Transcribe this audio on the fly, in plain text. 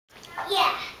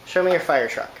Show me your fire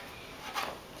truck.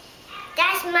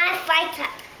 That's my fire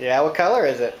truck. Yeah, what color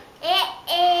is it? It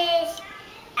is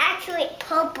actually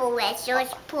purple, so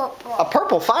it's purple. A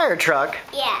purple fire truck?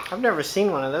 Yeah. I've never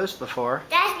seen one of those before.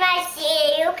 That's my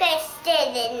seat. You can sit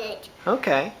in it.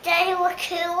 Okay. Does it look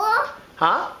cool?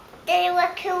 Huh? Does it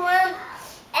look cool?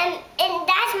 And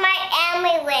that's my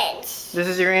ambulance. This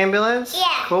is your ambulance?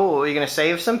 Yeah. Cool. Are you going to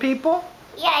save some people?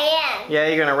 Yeah, I am. Yeah,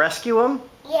 you're going to rescue them?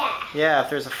 Yeah. Yeah, if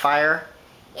there's a fire.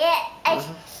 Yeah.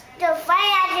 The fire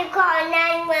has to call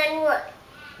 911.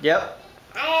 Yep.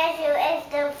 I have to, it's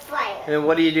the fire. And then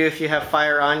what do you do if you have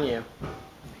fire on you?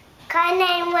 Call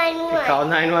 911. You call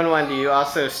 911. Do you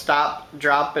also stop,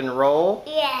 drop, and roll?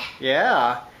 Yeah.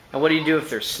 Yeah. And what do you do if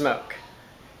there's smoke?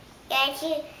 Yeah,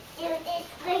 you do this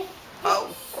quick.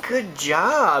 Oh, good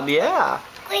job. Yeah.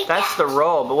 Quick. That's the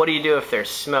roll. But what do you do if there's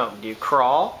smoke? Do you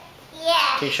crawl?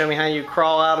 Yeah. Can you show me how you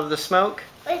crawl out of the smoke?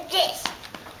 With this.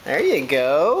 There you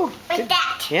go. With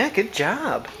that. Yeah, good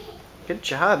job. Good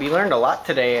job. You learned a lot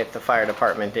today at the fire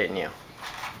department, didn't you?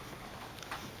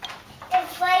 The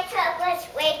fire truck was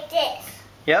like this.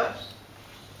 Yep.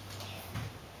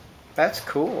 That's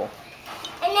cool.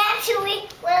 And actually,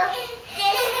 well, this,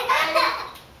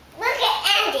 look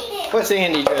at Andy. What's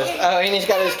Andy dressed? Oh, Andy's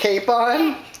got his cape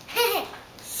on?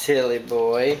 Silly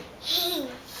boy. Cheese.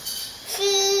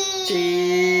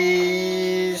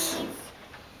 Cheese.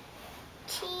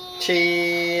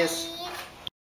 Cheese.